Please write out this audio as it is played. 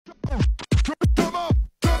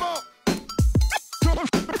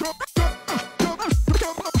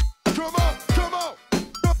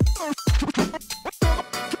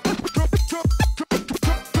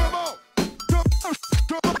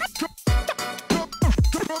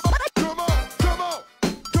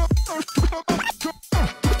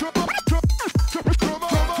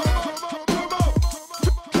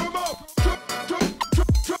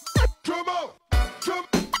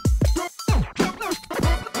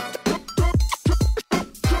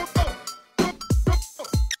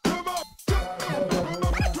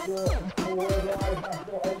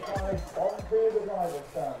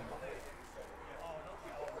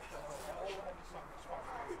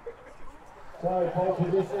So, pole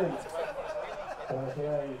position.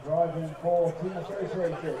 Today, driving for Team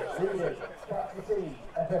Association, Reading, Practice Team,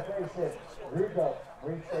 FF Racing, Rudolph,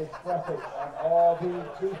 Restage Graphics, and RB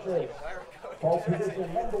Tutors. Pole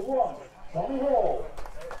position number 1, Tommy Hall.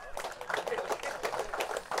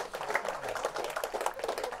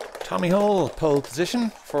 Tommy Hall, pole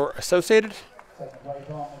position for Associated. Second place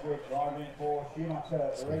on the grid, driving for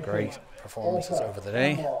Schumacher. Some great performances over the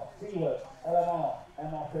day. LMR,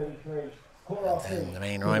 MR33. And then the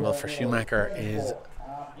main rival for Schumacher is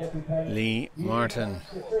Lee Martin.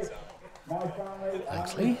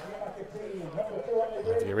 Thanks, Lee.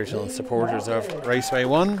 One of the original supporters of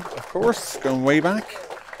RacewayOne, of course, going way back.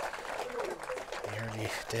 The early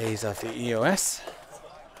days of the EOS.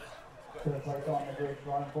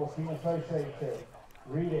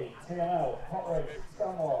 Reading, TML, Hot Race,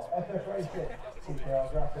 Stanwell, FF Racing, CPR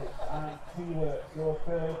Graphics, and T-Work, your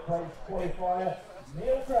third place qualifier,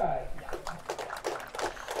 Neil Craig.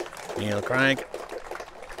 Neil Craig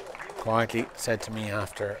quietly said to me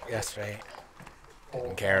after yesterday,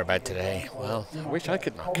 didn't care about today. Well, I wish I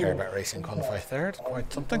could not care about racing qualify third,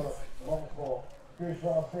 quite something.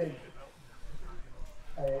 Designed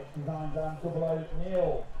down double O,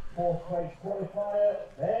 Neil, fourth place qualifier,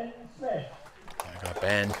 Ben Smith. I got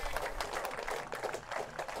Ben.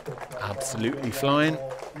 Absolutely flying,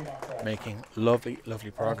 making lovely, lovely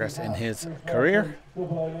progress in his career.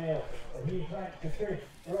 Double O'Neill, a huge thanks to Chris,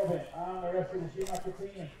 Robin, and the rest of the Schumacher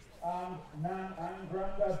team, and Nan and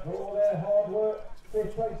Grandad for all their hard work.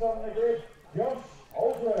 Fifth place on the grid, Josh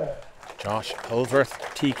Holdsworth. Josh Holdsworth,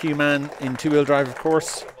 TQ man in two-wheel drive, of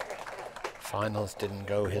course. Finals didn't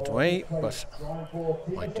go his way, but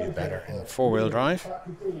might do better in four-wheel drive.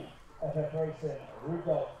 FF Racing,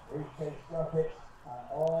 Rudolph, Restage Graphics, and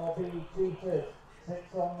RB Tutors.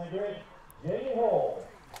 Sixth on the grid, Jamie Hall.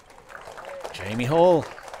 Jamie Hall,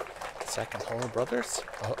 second Hall brothers,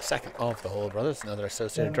 second of the Hall brothers, another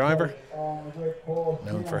associated driver,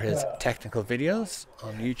 known for his technical videos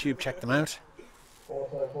on YouTube. Check them out.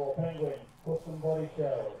 Also for Penguin, Custom Body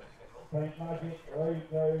Show, Paint Magic,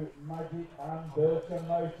 Rogo Magic, and Burton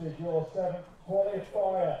Motors. Your seventh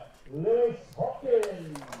qualifier, Lewis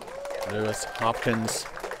Hopkins. Lewis Hopkins,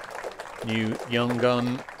 new young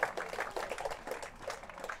gun,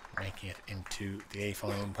 making it into the A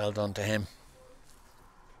final. Well done to him.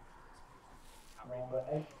 Number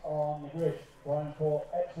 8 on the grid, going for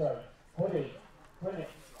X-Ray, Hoodie, Clinic,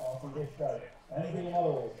 Arthur Disco, NB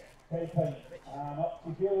Models, K-Paint, and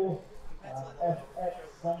Opti-Fuels, and FX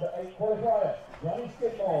number 8 qualifier, Johnny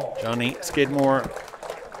Skidmore. Johnny Skidmore,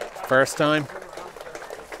 first time.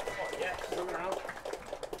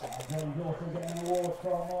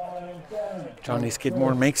 Johnny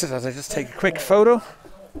Skidmore makes it as I just take a quick photo.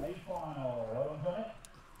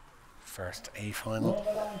 First A final.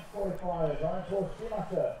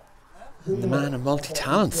 And the man of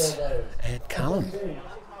multi-talents, Ed Callan.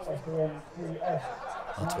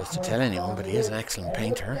 Not supposed to tell anyone, but he is an excellent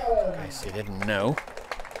painter, in case you didn't know.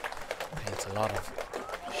 Paints a lot of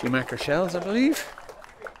Schumacher shells, I believe.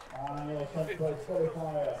 And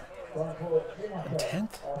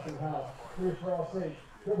 10th.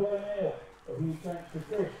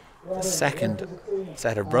 The second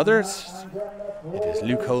set of brothers, it is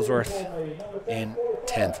Luke Holdsworth in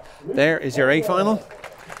 10th. There is your A final.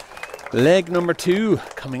 Leg number 2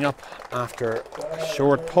 coming up after a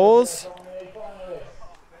short pause.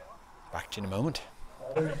 Back to you in a moment.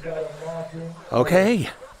 Okay.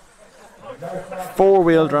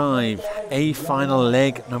 Four-wheel drive, A final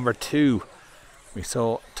leg number 2. We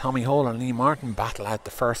saw Tommy Hall and Lee Martin battle out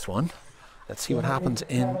the first one. Let's see what happens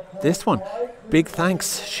in this one. Big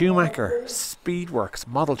thanks, Schumacher, Speedworks,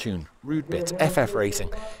 Model Tune, Rude Bits, FF Racing,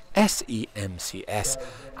 SEMCS,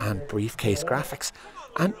 and Briefcase Graphics.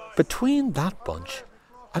 And between that bunch,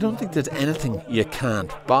 I don't think there's anything you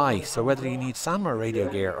can't buy. So whether you need Sanmar radio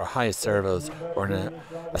gear or highest servos or an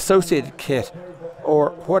associated kit or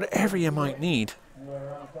whatever you might need,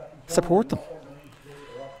 support them.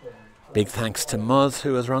 Big thanks to Muzz,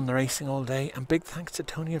 who has run the racing all day, and big thanks to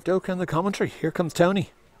Tony Evdoka in the commentary. Here comes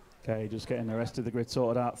Tony. Okay, just getting the rest of the grid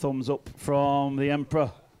sorted out. Thumbs up from the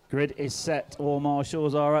Emperor. Grid is set. All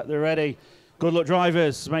marshals are at the ready. Good luck,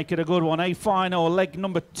 drivers. Make it a good one. A final, leg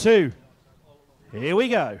number 2. Here we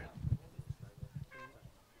go.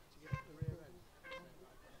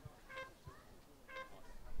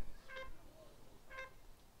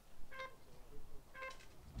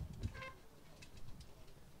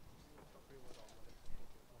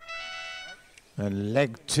 And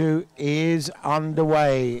leg 2 is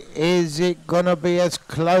underway. Is it going to be as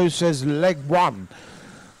close as leg 1?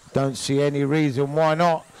 Don't see any reason why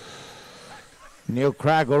not. Neil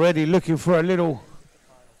Cragg already looking for a little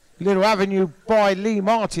avenue by Lee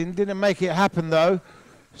Martin. Didn't make it happen though.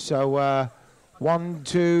 So 1,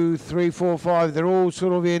 2, 3, 4, 5. They're all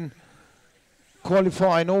sort of in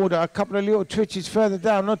qualifying order. A couple of little twitches further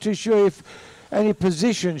down. Not too sure if any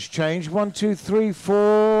positions changed. 1, 2, 3,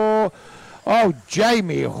 4. Oh,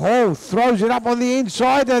 Jamie Hall throws it up on the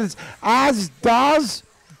inside, as does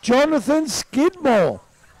Jonathan Skidmore.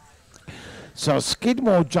 So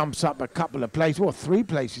Skidmore jumps up a couple of places, well, 3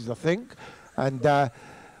 places, I think. And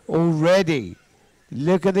already,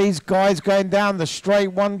 look at these guys going down the straight.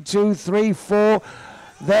 1, 2, 3, 4.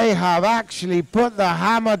 They have actually put the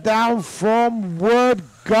hammer down from word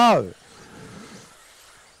go.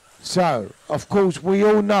 So, of course, we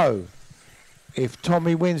all know if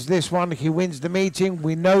Tommy wins this one, he wins the meeting.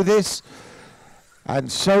 We know this.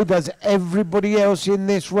 And so does everybody else in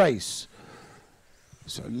this race.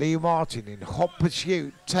 So Lee Martin in hot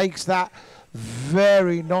pursuit takes that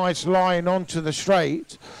very nice line onto the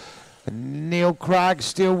straight. And Neil Cragg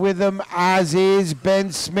still with them, as is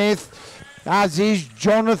Ben Smith, as is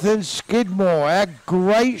Jonathan Skidmore. A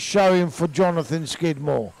great showing for Jonathan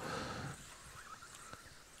Skidmore.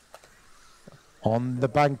 On the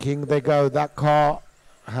banking they go. That car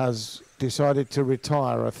has decided to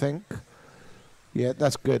retire, I think. Yeah,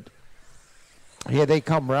 that's good. Here they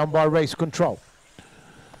come round by race control.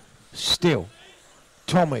 Still,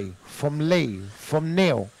 Tommy from Lee, from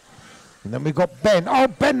Neil. And then we've got Ben. Oh,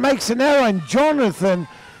 Ben makes an error and Jonathan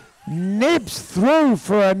nips through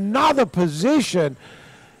for another position.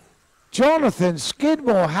 Jonathan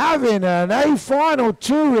Skidmore having an A final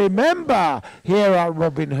to remember here at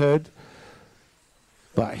Robin Hood.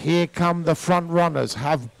 But here come the front runners,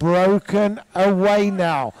 have broken away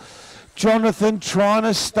now. Jonathan trying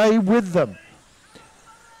to stay with them.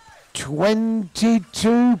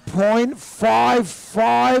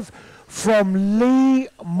 22.55 from Lee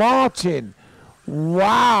Martin.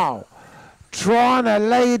 Wow. Trying to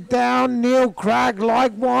lay it down. Neil Cragg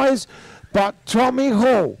likewise. But Tommy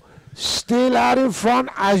Hall still out in front,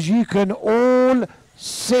 as you can all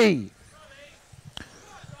see.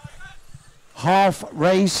 Half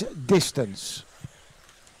race distance.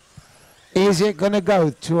 Is it going to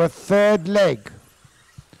go to a third leg?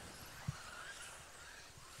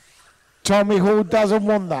 Tommy Hall doesn't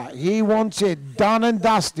want that. He wants it done and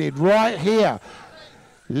dusted right here.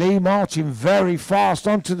 Lee Martin very fast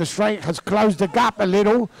onto the straight, has closed the gap a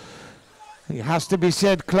little. It has to be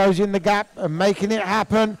said, closing the gap and making it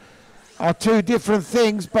happen are 2 different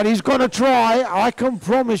things, but he's going to try. I can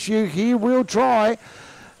promise you he will try.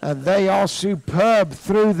 And they are superb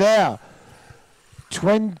through there.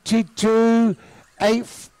 22,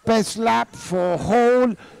 8th best lap for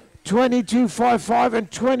Hall. 22.55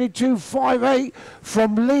 and 22.58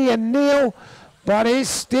 from Lee and Neil. But it's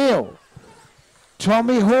still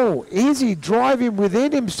Tommy Hall. Is he driving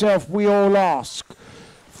within himself, we all ask.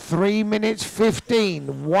 3 minutes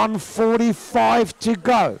 15, 1:45 to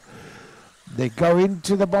go. They go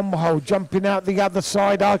into the bomb hole, jumping out the other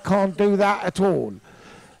side. I can't do that at all.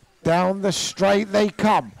 Down the straight they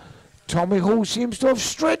come. Tommy Hall seems to have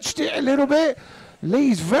stretched it a little bit.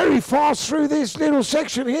 Lee's very fast through this little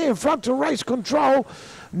section here in front of race control.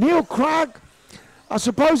 Neil Cragg, I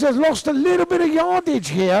suppose, has lost a little bit of yardage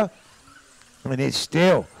here. And it's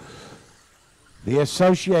still the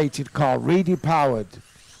associated car, Reedy powered,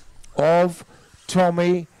 of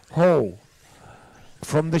Tommy Hall.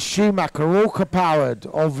 From the Schumacher, Orca powered,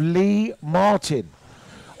 of Lee Martin.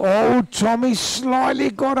 Oh, Tommy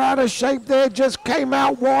slightly got out of shape there, just came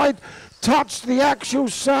out wide, touched the actual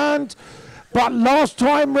sand. But last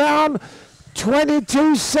time round,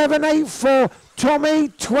 22.78 for Tommy,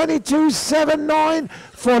 22.79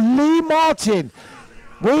 for Lee Martin.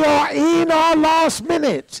 We are in our last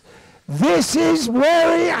minute. This is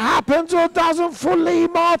where it happens or doesn't for Lee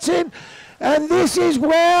Martin. And this is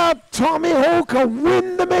where Tommy Hall can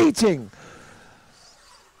win the meeting.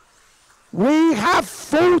 We have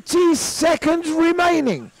 40 seconds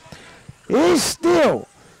remaining. Is still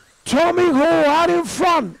Tommy Hall out in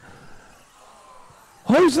front.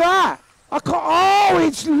 Who's that? Oh,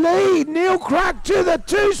 it's Lee. Neil Cragg to the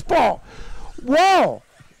 2 spot. Well,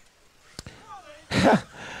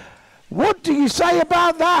 what do you say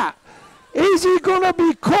about that? Is he going to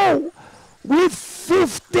be caught with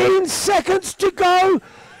 15 seconds to go?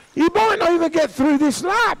 He might not even get through this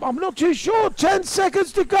lap. I'm not too sure. 10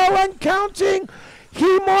 seconds to go and counting.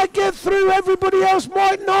 He might get through. Everybody else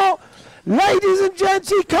might not. Ladies and gents,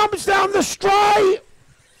 he comes down the straight.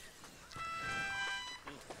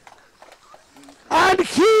 And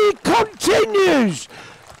he continues.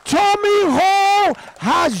 Tommy Hall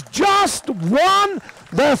has just won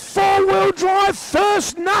the four-wheel drive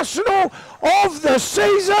first national of the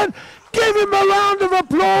season. Give him a round of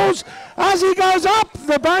applause as he goes up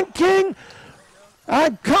the banking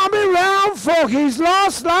and coming round for his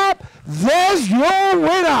last lap. There's your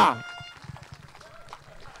winner.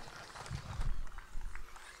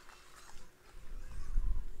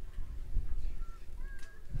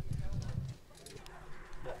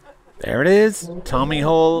 There it is. Tommy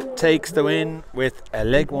Hull takes the win with a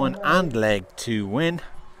leg 1 and leg 2 win,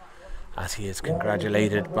 as he is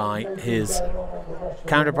congratulated by his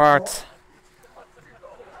counterparts.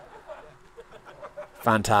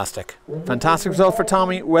 Fantastic. Fantastic result for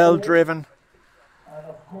Tommy. Well driven.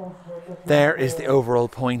 There is the overall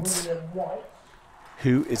points.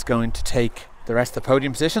 Who is going to take the rest of the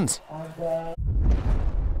podium positions?